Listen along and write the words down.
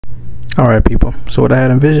Alright people, so what I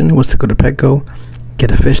had envisioned was to go to Petco,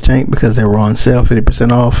 get a fish tank because they were on sale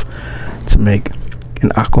 50% off to make an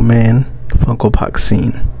Aquaman Funko Pop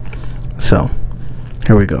scene. So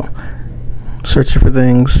here we go, searching for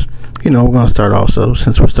things. We're gonna start off, so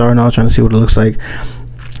since we're starting off trying to see what it looks like,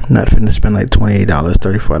 not finna spend like $28,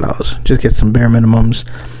 $34, just get some bare minimums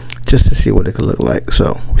just to see what it could look like.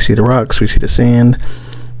 So we see the rocks, we see the sand,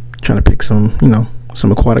 trying to pick some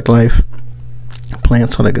some aquatic life,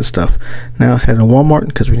 plants, all that good stuff. Now heading to Walmart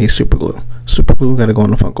because we need super glue. Super glue got to go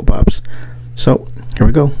on the Funko Pops. So here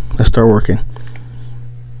we go, let's start working.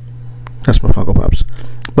 That's my Funko Pops,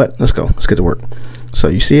 but let's go, let's get to work. So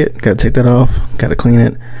you see it, got to take that off, got to clean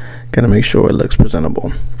it, got to make sure it looks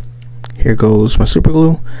presentable. Here goes my super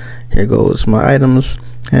glue, here goes my items,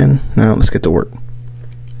 and now let's get to work.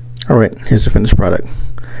 Alright, here's the finished product.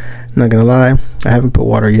 Not gonna lie, I haven't put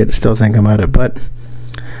water yet, still thinking about it, but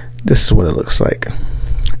this is what it looks like.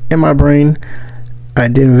 In my brain, I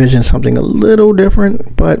did envision something a little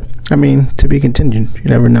different, but I mean, to be continued, you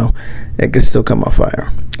never know. It could still come off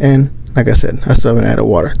fire. And like I said, I still haven't added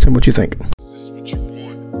water. Tell me what you think. Is this what you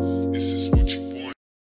want? Is this what you